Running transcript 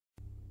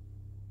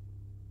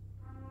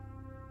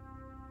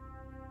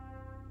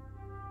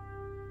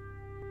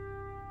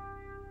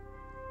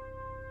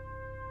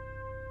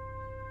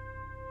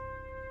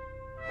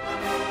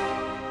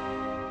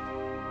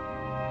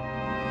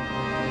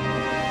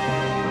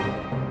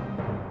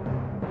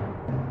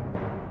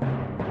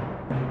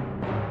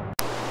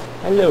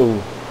Hello.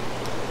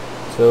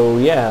 So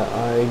yeah,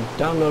 I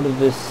downloaded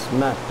this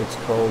map. It's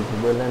called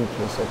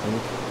Relentless, I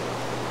think,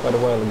 quite a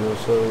while ago.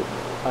 So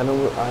I don't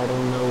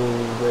know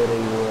where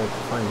they were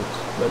to find it,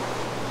 but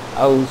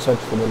I'll search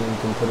for the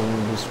link and put it in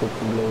the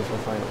description below if I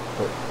find it.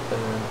 But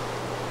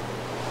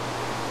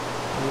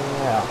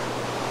yeah.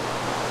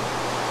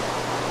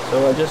 So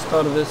I just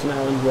started this and I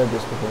haven't read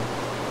this before.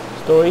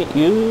 Story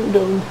you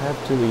don't have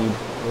to read.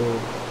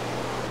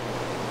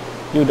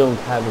 You don't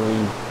have to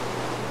read.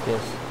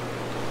 Yes.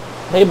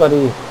 Hey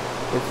buddy,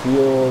 if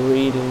you're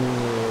reading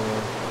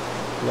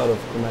a lot of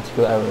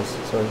grammatical errors,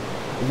 sorry.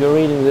 If you're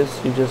reading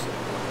this, you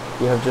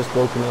have just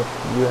woken up,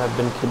 you have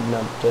been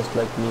kidnapped just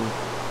like me.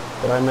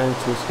 But I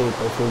managed to escape.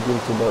 I feel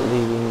guilty about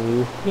leaving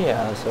you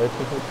here, so I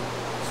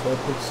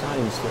put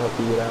signs to help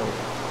you get out.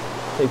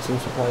 Take some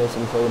supplies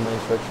and follow my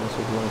instructions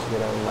if you want to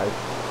get out of life.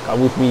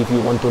 Come with me if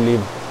you want to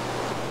live.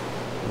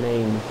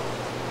 Name.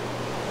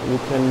 You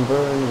can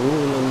burn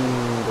rule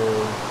and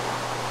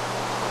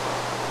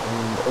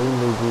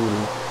only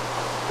rule.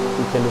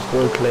 You can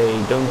destroy clay.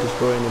 Don't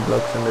destroy any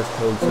blocks unless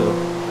told so.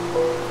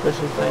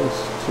 Special thanks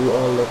to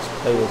all Let's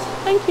Players.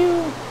 Thank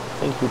you.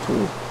 Thank you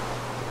too.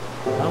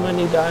 How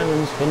many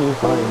diamonds can you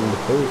find?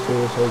 Post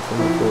your results on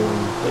the forum.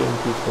 Playing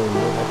peaceful,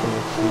 no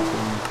happiness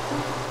cheating.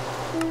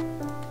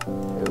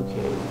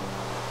 Okay.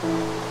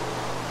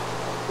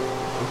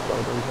 If I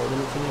don't have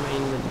anything in my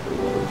inventory,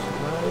 no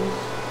supplies.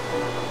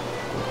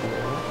 Thank you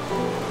very much.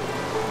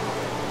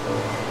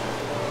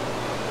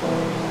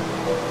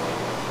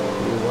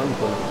 You want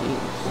one of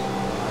these?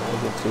 I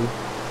get two.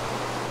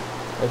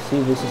 I see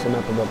this is a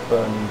map about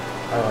burning.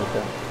 I like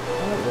that.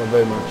 I like that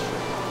very much.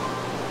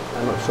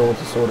 I'm not sure what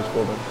the sword is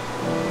for though.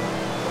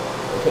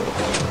 Okay.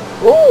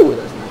 Oh,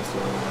 that's nice.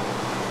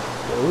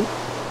 Go.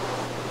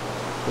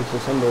 Looks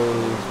like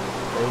somebody's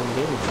playing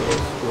games with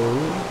us. Go.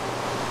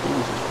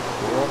 Jesus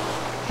Christ.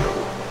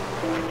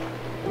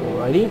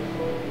 Alrighty.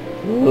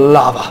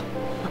 Lava!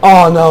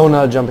 Oh no,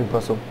 not a jumping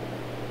puzzle.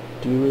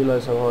 Do you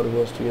realize how hard it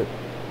was to get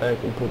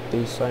back and put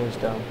these signs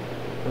down?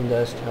 And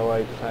that's how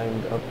I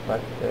climbed up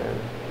back there.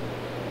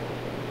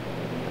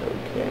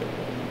 Okay.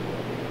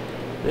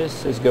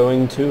 This is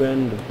going to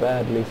end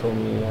badly for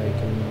me, I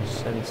can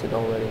sense it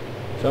already.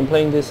 So I'm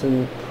playing this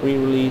in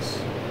pre-release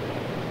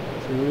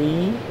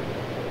 3,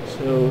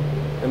 so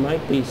there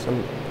might be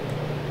some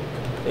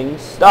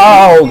things.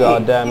 Oh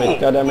god damn it,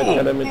 god damn it,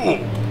 god damn it.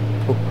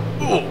 Oh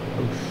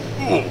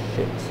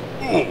shit.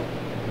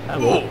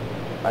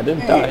 I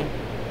didn't die.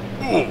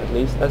 At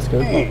least that's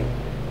good.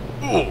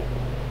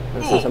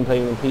 And since I'm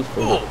playing them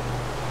peacefully, I'll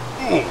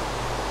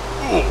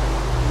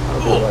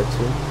be alright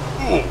too.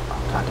 Oh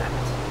god damn it.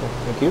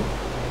 Thank you.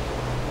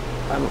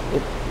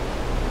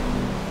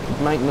 It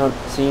might not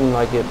seem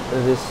like it,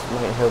 but this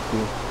might help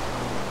you.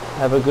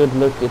 Have a good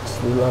look, it's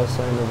the last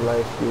sign of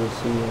life you'll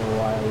see in a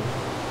while.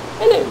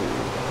 Hello!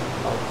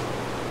 Oh,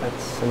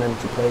 that's an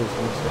empty place,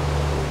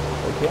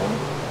 okay?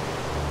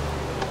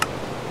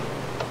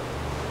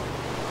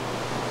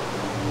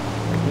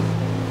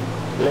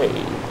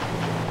 Clay.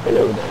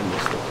 Hello there,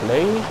 Mr.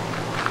 Clay.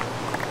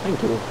 Thank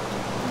you.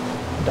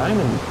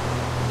 Diamond.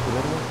 Thank you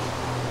very much.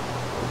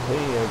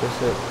 Okay, I guess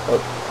it...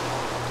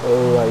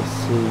 Oh, I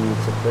see.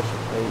 It's a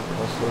pressure plate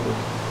puzzle.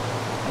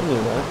 I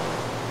knew that.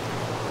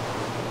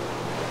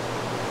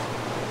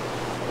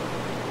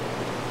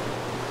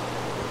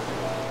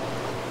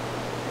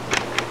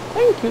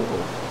 Thank you.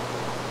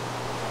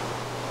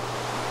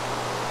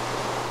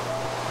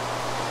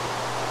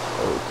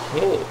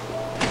 Okay.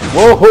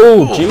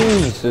 Whoa,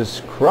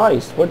 Jesus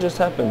Christ. What just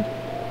happened?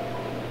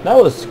 That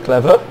was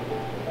clever.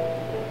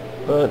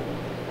 But...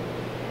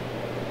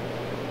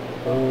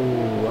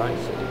 Oh, I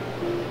see.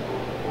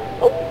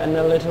 Oh, and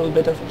a little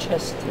bit of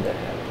chest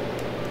there.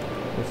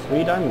 With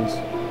 3 diamonds.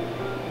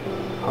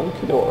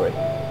 Hunky-dory.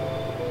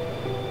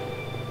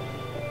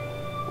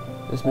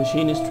 This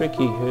machine is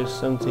tricky. Here's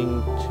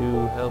something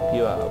to help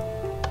you out.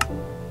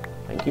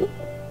 Thank you.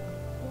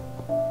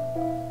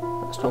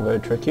 That's not very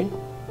tricky.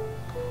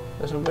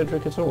 That's not very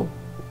tricky at all.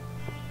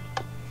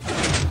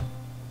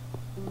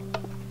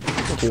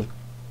 Thank you.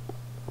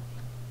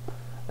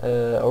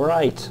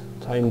 Alright.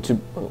 Time to...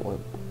 Oh,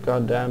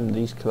 god damn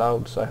these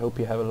clouds. I hope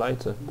you have a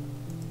lighter.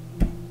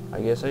 I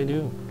guess I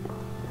do.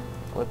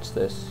 What's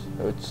this?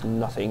 Oh, it's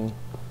nothing.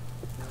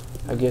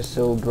 I guess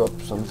they'll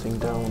drop something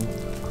down.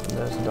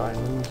 There's a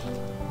diamond.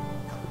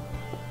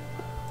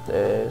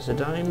 There's a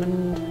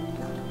diamond.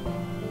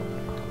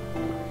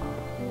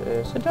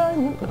 There's a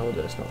diamond. No,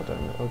 there's not a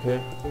diamond. Okay.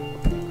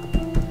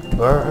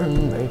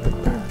 Burn, baby,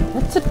 burn.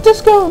 It's a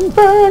disco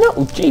burn.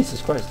 Oh,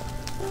 Jesus Christ.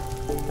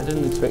 I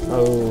didn't expect...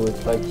 Oh,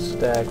 it's like the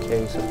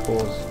staircase, of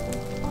course.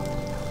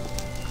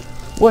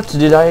 What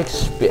did I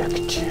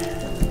expect?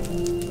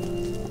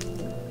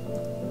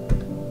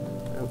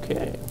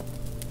 Okay.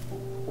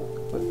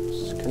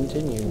 Let's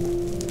continue.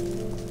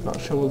 Not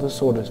sure what the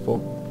sword is for.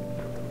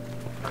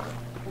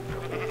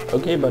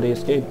 Okay, buddy,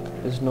 escape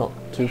is not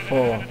too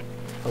far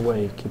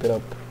away. Keep it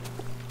up.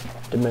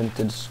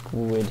 Demented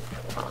squid.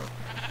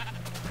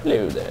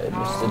 Hello there,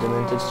 Mr.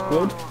 Demented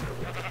Squid.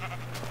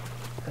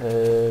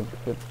 There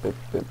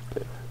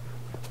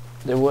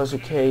was a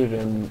cave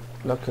and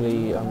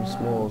luckily I'm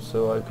small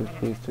so I could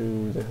peek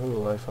through the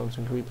hole. I found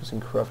some creepers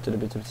and crafted a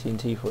bit of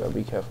TNT for it.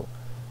 Be careful.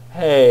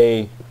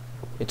 Hey!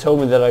 It told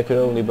me that I could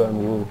only burn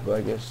wool, but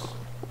I guess...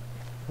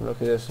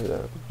 Look at this,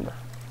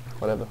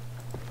 whatever.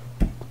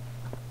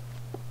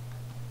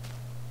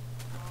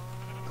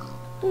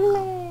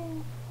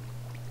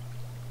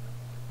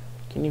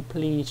 Can you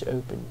please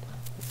open?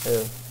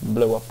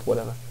 Blow up,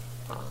 whatever.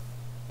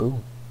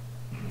 Boom.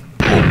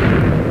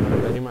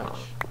 Very much.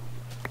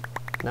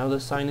 Now the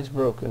sign is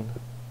broken.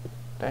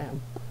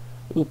 Damn.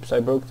 Oops, I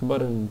broke the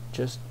button.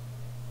 Just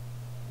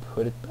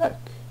put it back.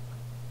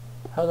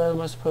 How the hell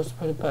am I supposed to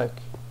put it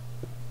back?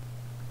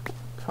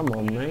 Come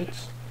on,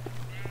 mates.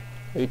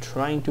 Are you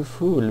trying to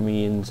fool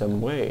me in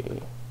some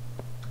way?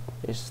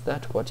 Is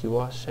that what you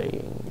are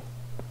saying?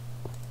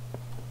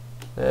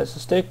 There's a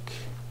stick.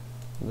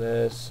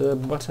 There's a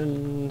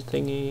button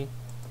thingy.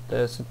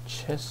 There's a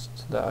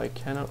chest that I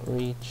cannot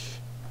reach.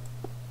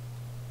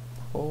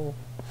 Oh,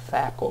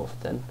 fuck off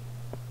then.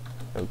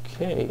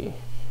 Okay.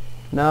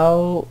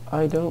 Now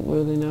I don't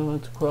really know how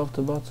to craft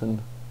a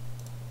button.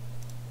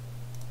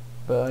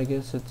 But I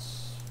guess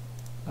it's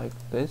like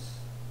this.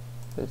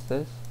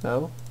 This?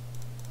 No?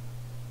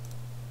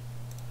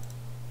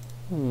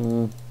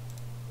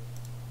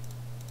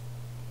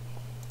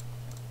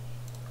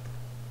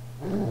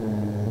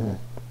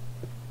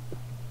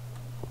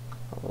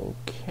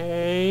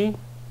 Okay.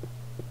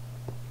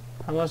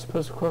 How am I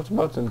supposed to craft a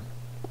button?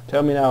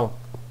 Tell me now,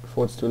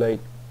 before it's too late.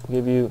 I'll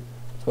give you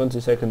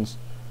 20 seconds.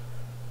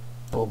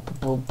 Come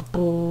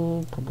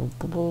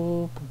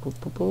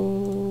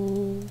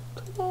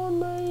on,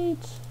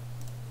 mate.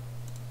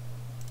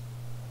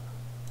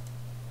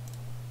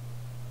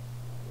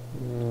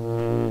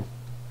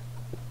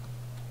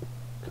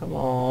 Come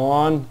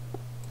on.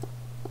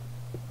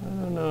 I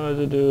don't know how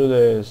to do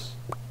this.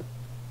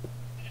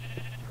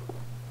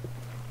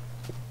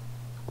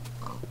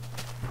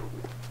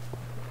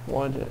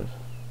 What is...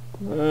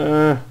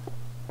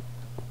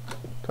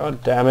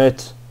 God damn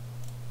it.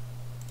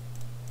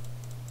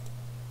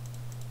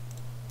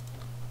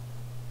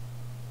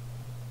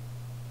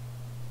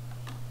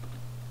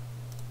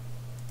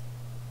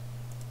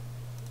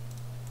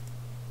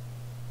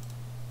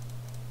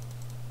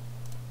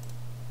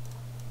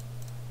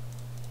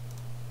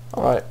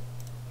 Alright.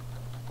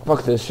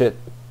 Fuck this shit.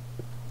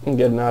 I'm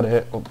getting out of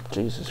here. Oh,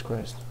 Jesus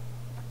Christ.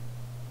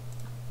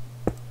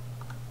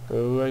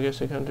 Oh, I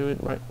guess I can't do it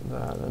right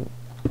there then.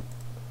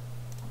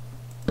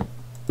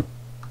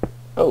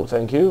 Oh,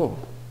 thank you.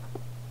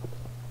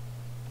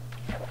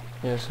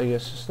 Yes, I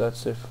guess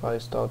that's if I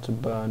start to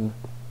burn.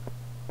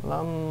 Well,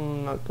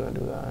 I'm not gonna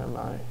do that, am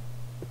I?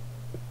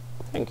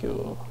 Thank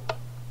you.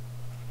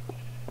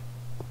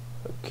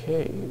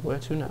 Okay, where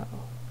to now?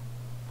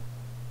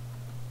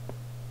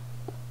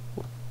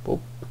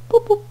 Boop,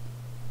 boop, boop.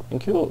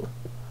 Thank you.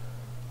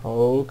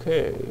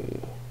 Okay.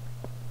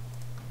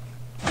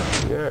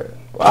 Yeah.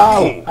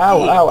 Wow! Ow!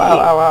 Ow! Ow! Ow!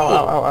 Ow!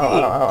 Ow! Ow!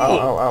 Ow!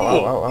 Ow!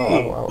 Ow!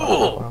 Ow!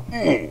 Ow!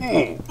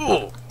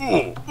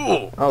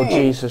 Oh,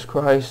 Jesus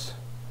Christ.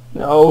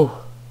 No.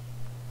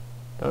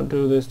 Don't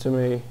do this to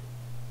me.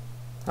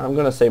 I'm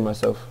gonna save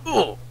myself.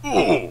 No!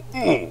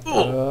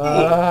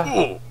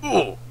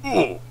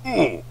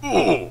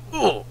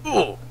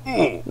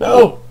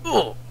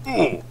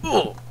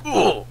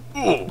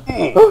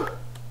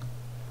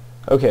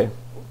 Okay.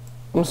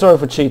 I'm sorry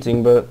for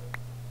cheating, but...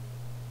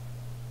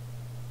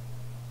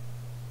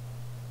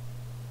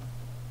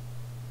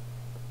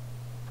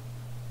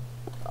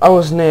 I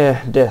was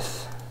near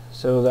death,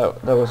 so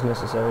that was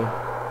necessary.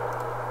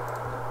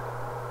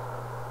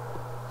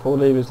 4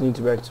 levers need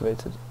to be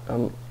activated.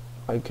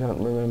 I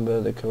can't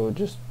remember the code,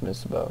 just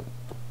messed about.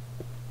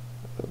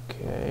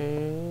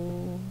 Okay.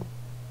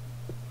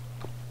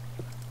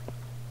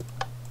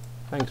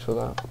 Thanks for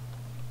that.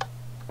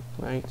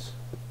 Thanks.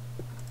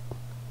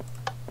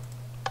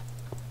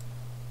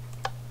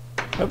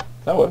 Yep,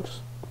 that works.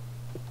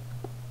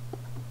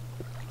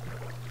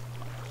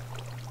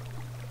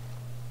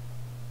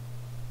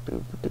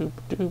 Doop doop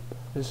doop.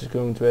 This is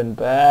going to end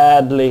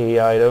badly.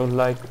 I don't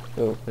like...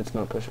 Oh, it's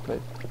not pressure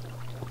plate.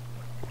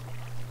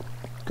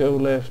 Go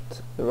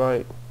left, the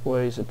right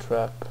way is a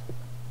trap.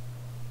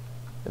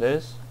 It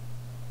is?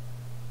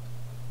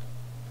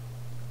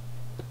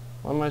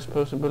 Why am I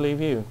supposed to believe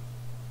you?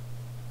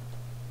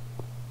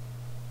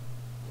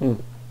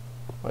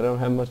 I don't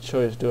have much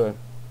choice, do I?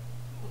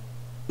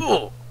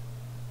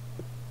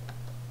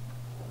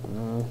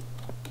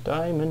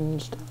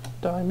 Diamonds,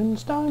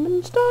 diamonds,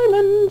 diamonds,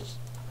 diamonds!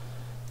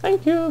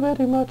 Thank you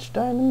very much,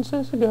 diamonds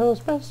is a girl's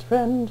best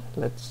friend.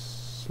 Let's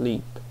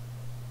sleep.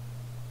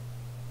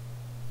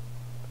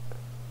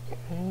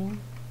 Okay.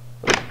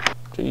 Oh,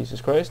 Jesus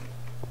Christ.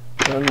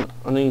 I'm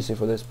uneasy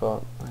for this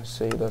part. I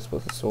see, that's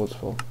what the sword's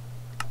for.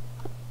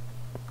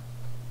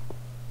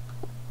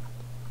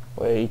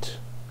 Wait.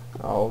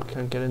 Oh,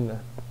 can't get in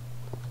there.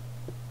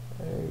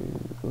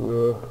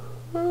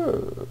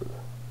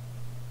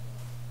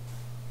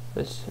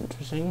 This is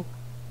interesting.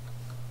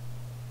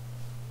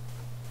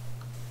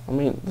 I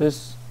mean,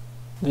 these,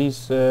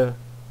 oh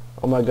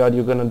my god,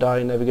 you're gonna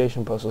die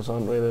navigation puzzles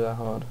aren't really that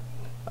hard.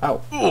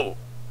 Ow!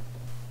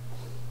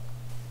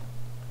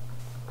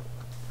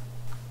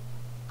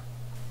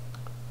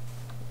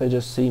 They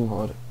just seem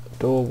hard.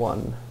 Door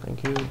 1,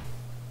 thank you.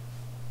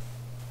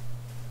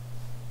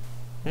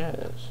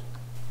 Yes.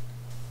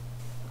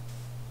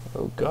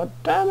 Oh god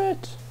damn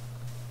it!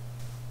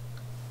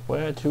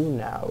 Where to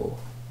now?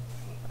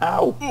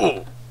 Ow!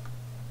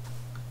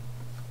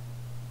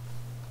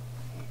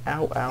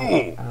 Ow,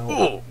 ow,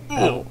 ow,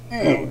 ow,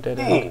 ow, dead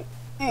end.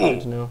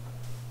 Good to know.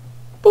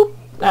 Boop!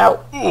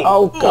 Ow!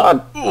 Oh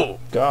god!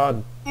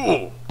 God!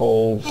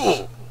 Balls.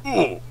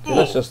 Okay,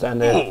 let's just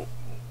stand there.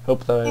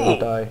 Hope that I don't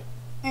die.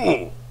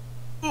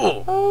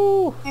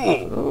 Oh!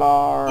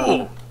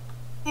 Lord!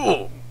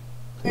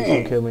 Please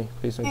don't kill me.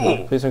 Please don't kill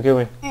me. Please don't kill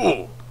me.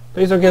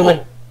 Please don't kill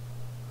me!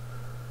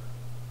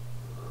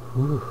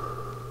 Whew.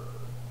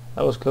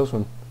 That was a close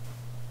one.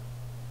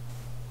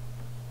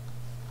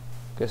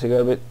 Guess I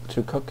got a bit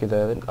too cocky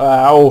there then.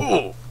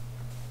 Ow!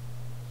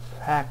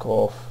 Back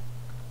off.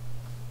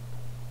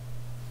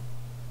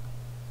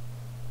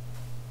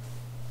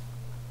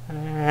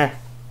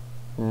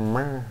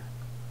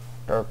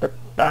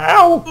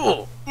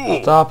 Ow!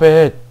 Stop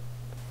it!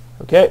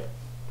 Okay.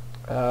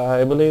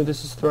 I believe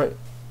this is the right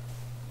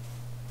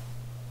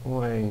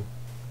way.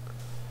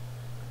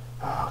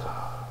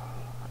 Oh,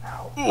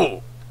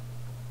 ow.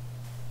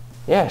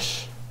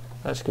 Yes!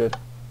 That's good.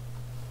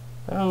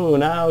 Oh,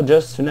 now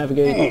just to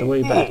navigate the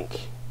way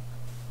back.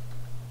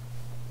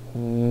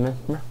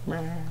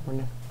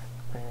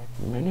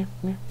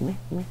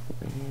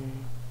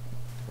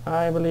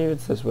 I believe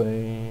it's this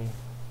way.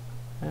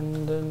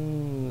 And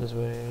then this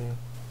way.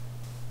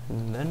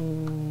 And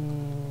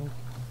then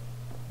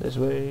this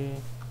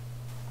way.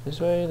 This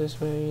way, this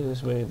way,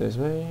 this way, this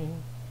way.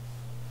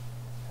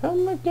 Oh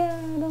my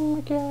god, oh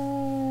my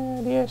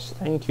god. Yes,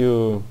 thank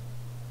you.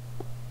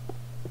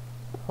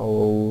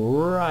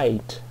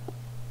 Alright.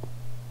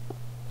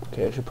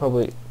 Okay, I should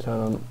probably turn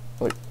on...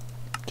 Wait.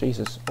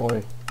 Jesus.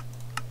 Oi.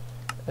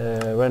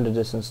 Render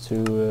distance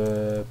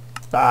to...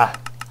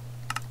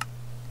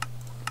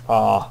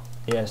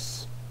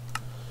 yes.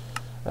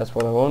 That's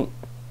what I want.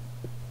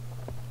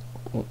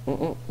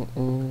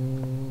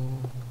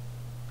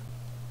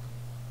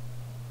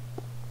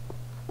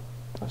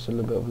 That's a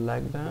little bit of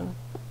lag there.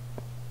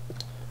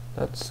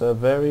 That's a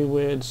very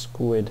weird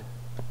squid.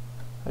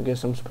 I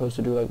guess I'm supposed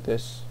to do like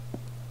this.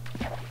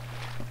 That's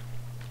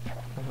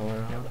not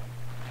very hard.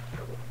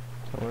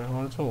 It's not very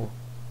hard at all.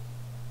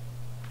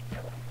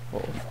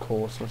 Well, of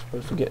course, I'm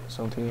supposed to get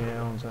something here,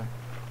 aren't I?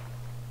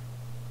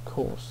 Of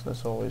course,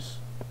 that's always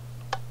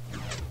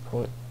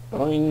point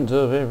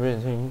of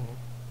everything.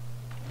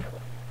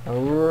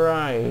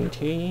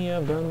 Alrighty,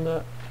 I've done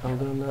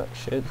that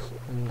shit,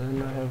 and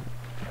then I have...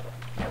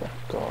 Oh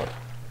god.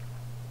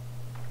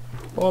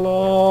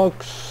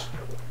 Bollocks!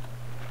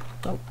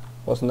 Oh,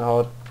 wasn't that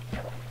hard.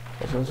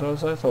 Wasn't as hard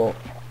as I thought.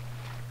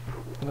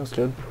 That's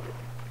good.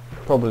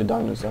 Probably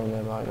diamonds down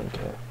there, but I don't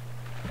care.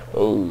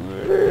 Oh,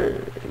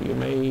 you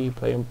may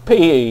play in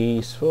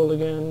peaceful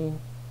again.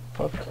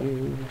 Fuck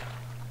you.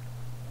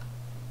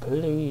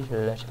 Please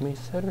let me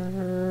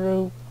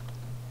through.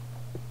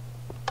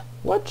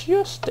 What's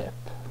your step?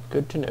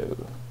 Good to know.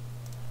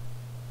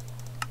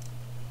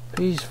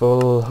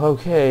 Peaceful.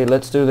 Okay,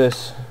 let's do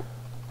this.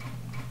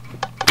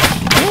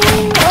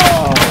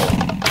 Oh.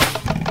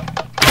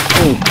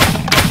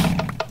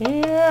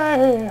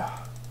 Yeah!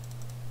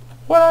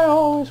 What I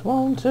always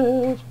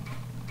wanted.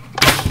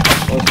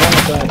 Well, as long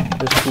as I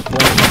just keep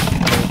running.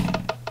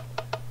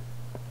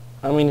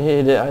 I mean,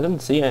 I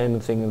don't see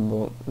anything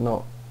about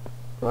not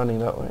running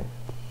that way.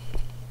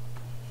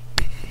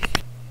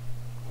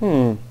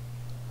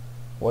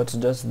 What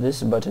does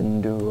this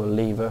button do, or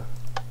lever?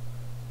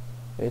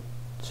 It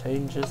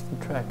changes the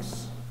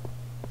tracks.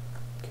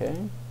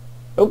 Okay.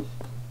 Oh!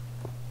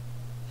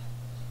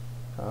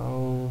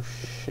 Oh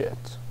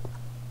shit.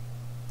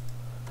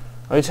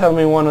 Are you telling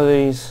me one of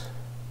these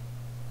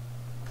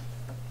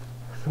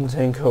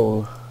contain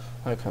coal?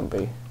 That can't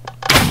be.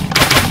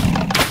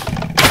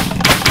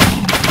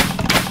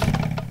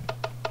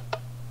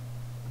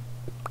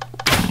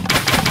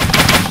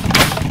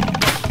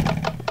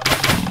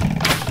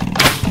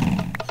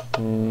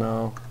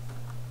 No.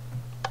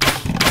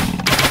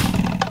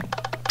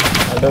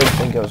 I don't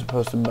think I was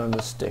supposed to burn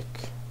the stick.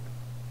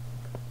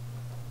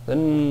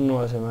 Then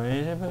what am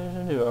I supposed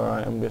to do?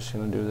 Alright, I'm just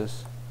gonna do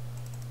this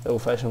the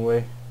old-fashioned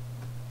way.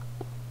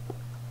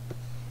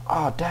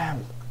 Oh,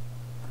 damn!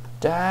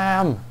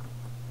 Damn!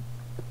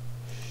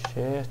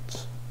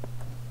 Shit.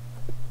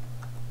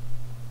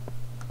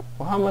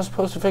 Well, how am I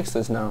supposed to fix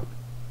this now?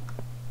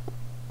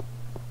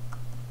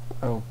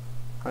 Oh,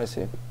 I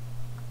see.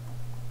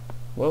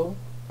 Well,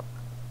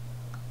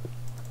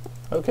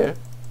 okay.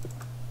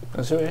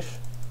 As you wish.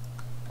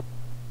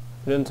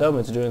 You didn't tell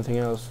me to do anything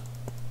else.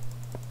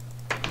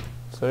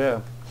 So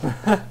yeah.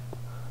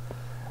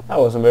 That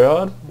wasn't very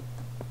hard.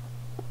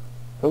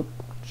 Oh,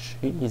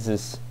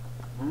 Jesus.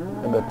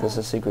 I bet there's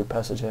a secret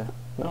passage here.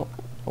 No,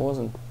 it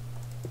wasn't.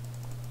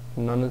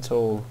 None at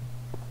all.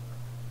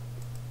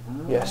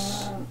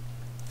 Yes.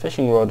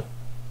 Fishing rod.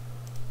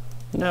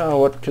 Now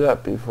what could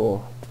that be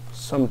for?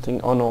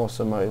 Something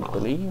unawesome, I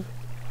believe.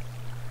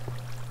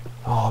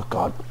 Oh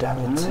god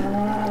damn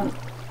it.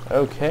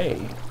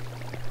 Okay.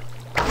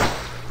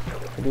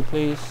 Could you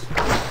please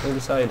move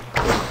aside?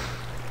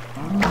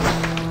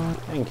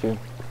 Thank you.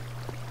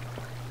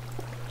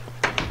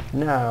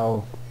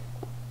 Now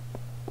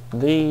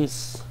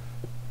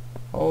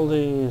all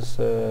these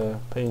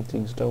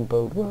paintings don't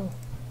bode well.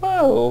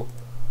 Whoa!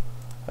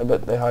 I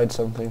bet they hide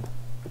something.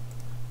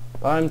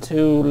 But I'm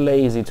too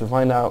lazy to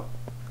find out.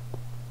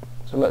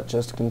 So let's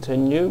just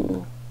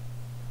continue.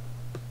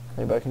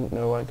 Maybe I can...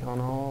 No, I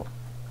cannot.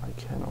 I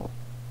cannot.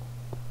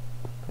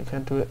 I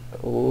can't do it.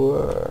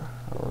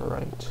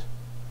 Alright.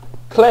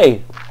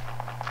 Clay!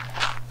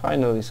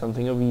 Finally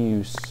something of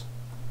use.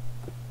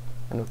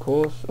 And of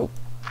course... Oh.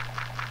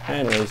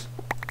 Anyways.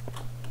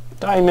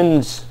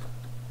 Diamonds!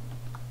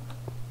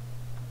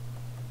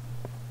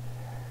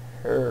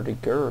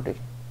 Hurdy-gurdy.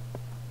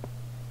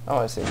 Oh,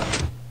 I see.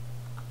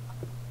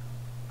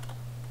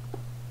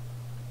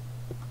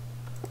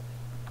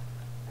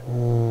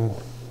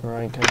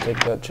 Right, can't take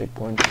that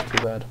checkpoint.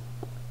 Too bad.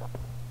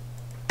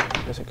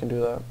 Guess I can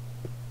do that.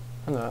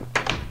 And that.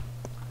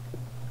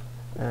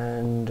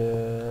 And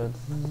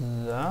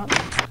that.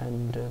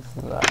 And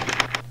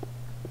that.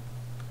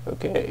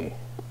 Okay.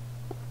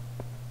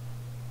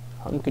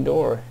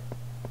 Hunky-dory.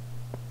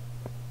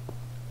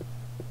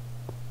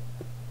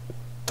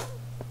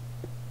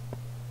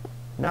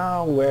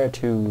 Now where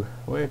to?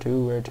 Where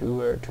to?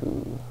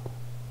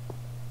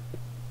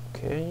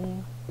 Okay.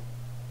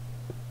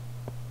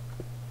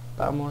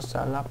 Vamos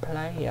a la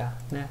playa.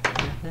 Nah.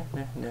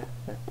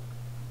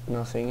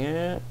 Nothing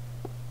here.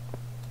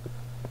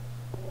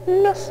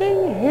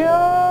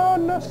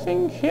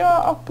 Nothing here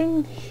up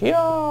in here.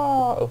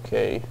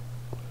 Okay.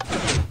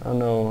 Oh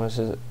no, this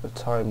is a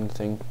time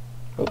thing.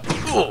 Oh,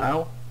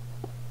 ow.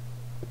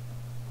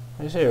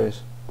 Are you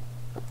serious?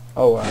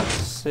 Oh, I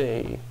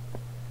see.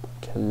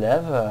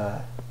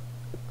 Clever.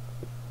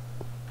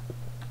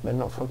 Better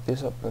not fuck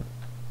this up, but...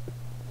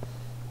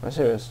 Am I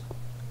serious?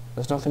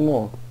 There's nothing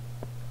more?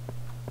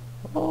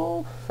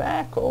 Oh,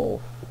 fuck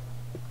off.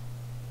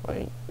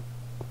 Wait.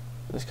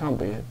 This can't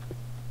be it.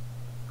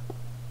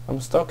 I'm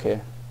stuck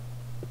here.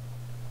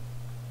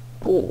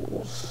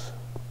 Balls.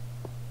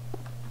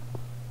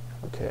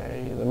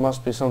 Okay, there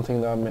must be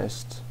something that I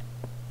missed.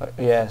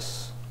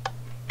 Yes.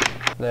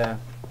 There.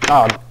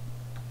 Ah.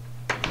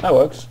 That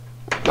works.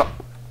 No. Are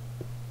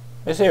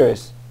you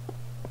serious?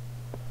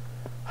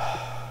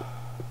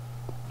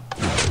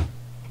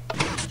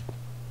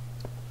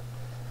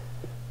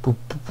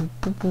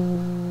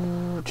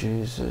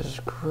 Jesus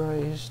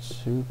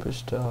Christ,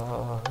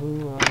 superstar,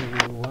 who are you?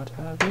 What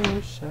have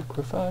you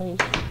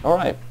sacrificed?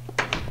 Alright.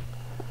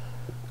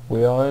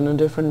 We are in a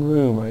different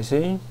room, I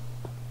see.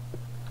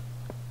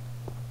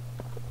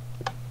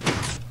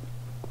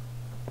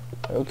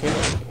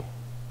 Okay.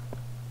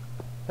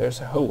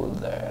 There's a hole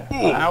there.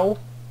 Ow!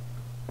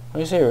 Are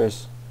you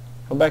serious?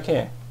 Go back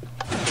here.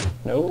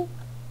 No?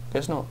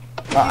 Guess not.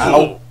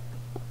 Ow!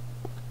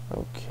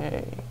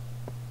 Okay.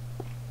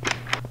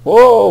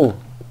 Whoa!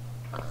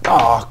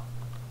 Ah!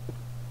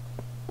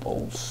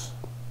 Balls.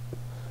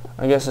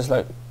 I guess it's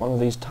like one of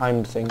these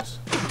timed things.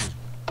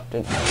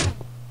 I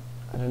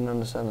didn't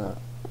understand that.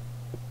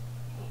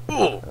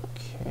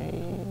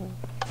 Okay.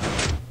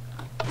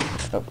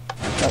 Oh, no,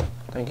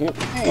 thank you.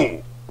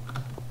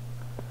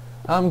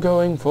 I'm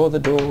going for the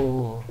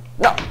door.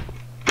 No!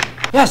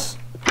 Yes!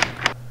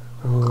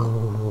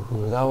 Ooh,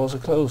 that was a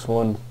close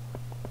one.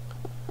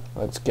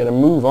 Let's get a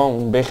move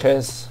on,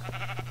 bitches.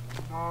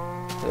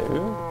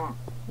 There.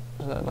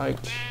 Is that like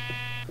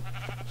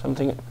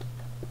something?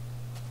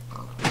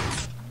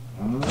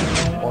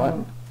 What?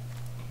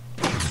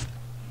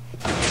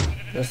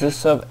 Does this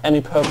serve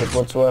any purpose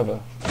whatsoever?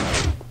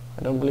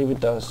 I don't believe it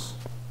does.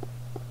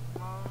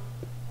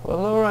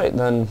 Well, alright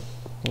then.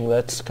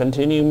 Let's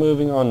continue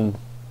moving on.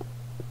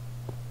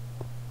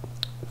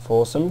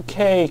 For some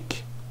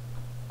cake.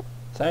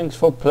 Thanks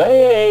for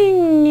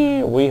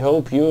playing. We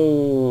hope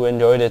you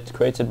enjoyed it.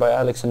 Created by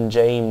Alex and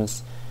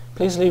James.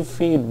 Please leave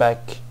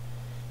feedback.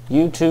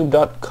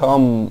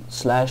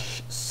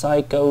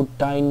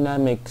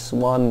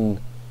 youtube.com/psychodynamics1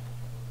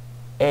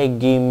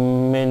 Eggy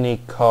mini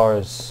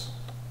cars.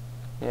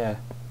 Yeah.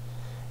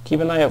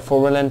 Keep an eye out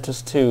for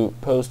Relentless 2.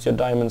 Post your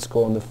diamond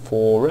score on the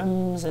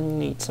forums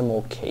and eat some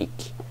more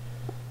cake.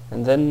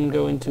 And then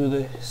go into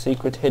the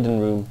secret hidden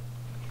room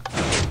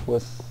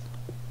with...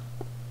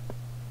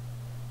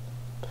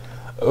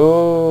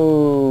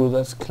 Oh,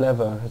 that's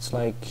clever. It's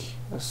like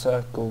a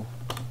circle.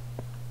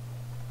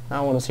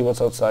 Now I want to see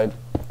what's outside.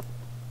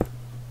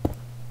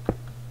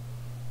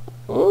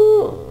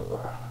 Ooh.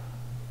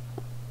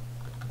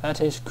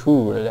 That is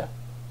cool.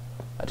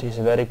 That is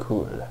very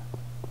cool.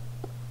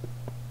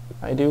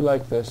 I do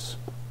like this.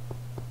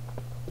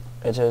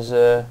 It is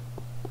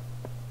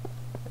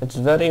it's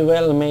very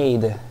well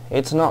made.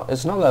 It's not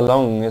that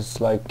long.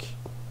 It's like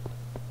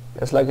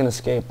It's like an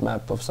escape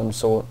map of some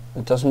sort.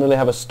 It doesn't really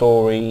have a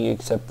story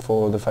except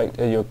for the fact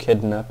that you're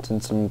kidnapped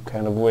in some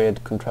kind of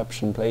weird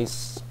contraption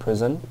place,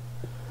 prison.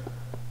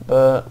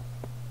 But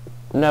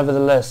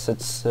nevertheless,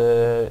 it's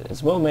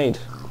well made,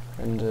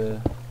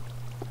 and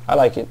I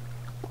like it.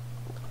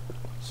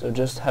 So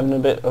just having a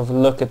bit of a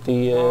look at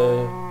the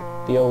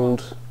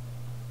old.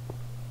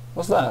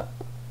 What's that?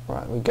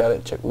 Right, we gotta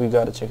check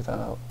that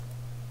out.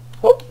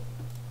 Whoop!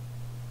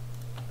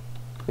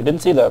 We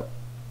didn't see that.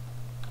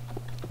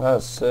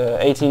 That's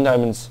 18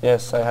 diamonds.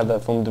 Yes, I had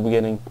that from the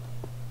beginning.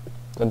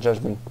 Don't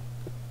judge me.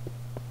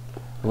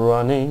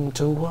 Running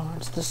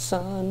towards the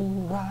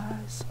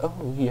sunrise.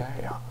 Oh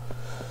yeah.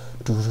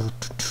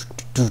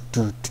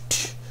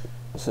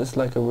 Is this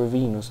like a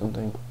ravine or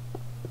something?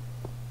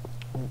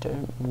 I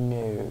don't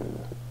know.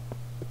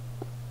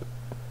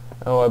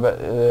 Oh, I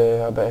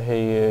bet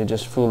he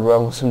just fooled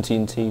around with some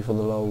TNT for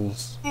the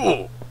lols.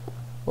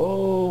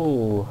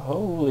 Oh,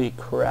 holy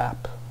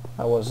crap!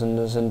 That wasn't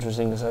as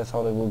interesting as I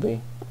thought it would be.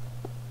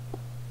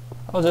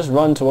 I'll just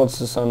run towards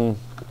the sunrise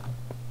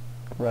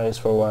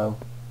for a while.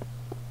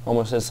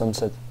 Almost at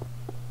sunset.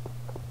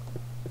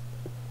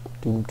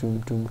 Doom doom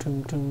doom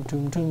doom doom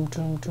doom doom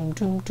doom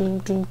doom doom doom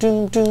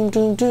doom doom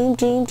doom doom doom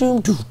doom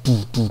doom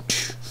doom.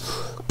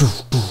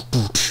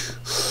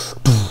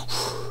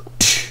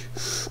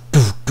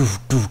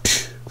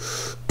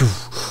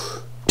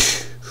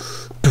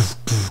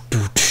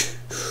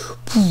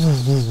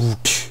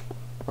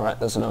 Alright,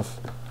 that's enough.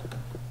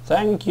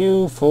 Thank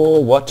you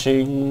for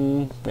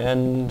watching,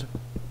 and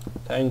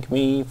thank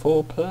me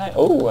for play.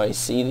 Oh, I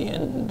see the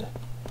end.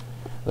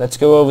 Let's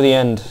go over the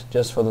end,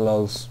 just for the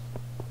lulz.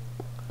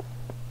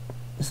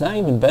 Is that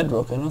even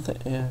bedrock? I don't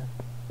think,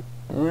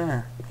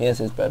 yeah. Yes,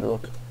 it's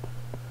bedrock.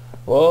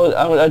 Well,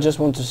 I just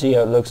want to see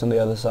how it looks on the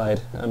other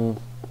side. I'm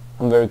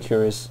very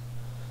curious.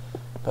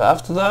 But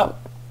after that,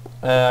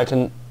 I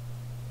can...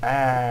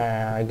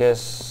 I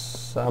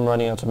guess I'm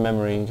running out of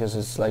memory, because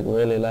it's like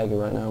really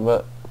laggy right now,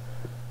 but...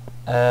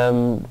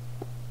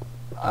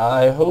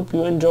 I hope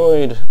you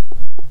enjoyed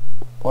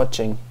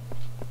watching,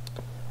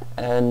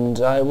 and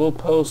I will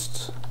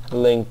post the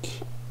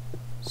link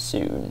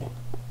soon.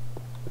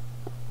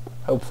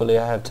 Hopefully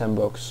I have 10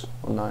 books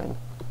or 9.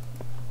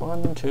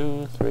 1,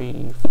 2,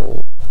 3,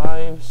 4,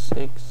 5,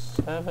 6,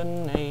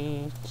 7,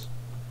 8.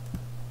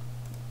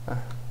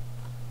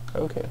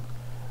 Okay.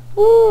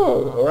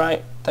 Woo!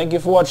 Alright, thank you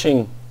for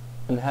watching,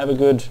 and have a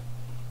good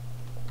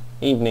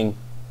evening.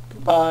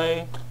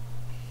 Goodbye.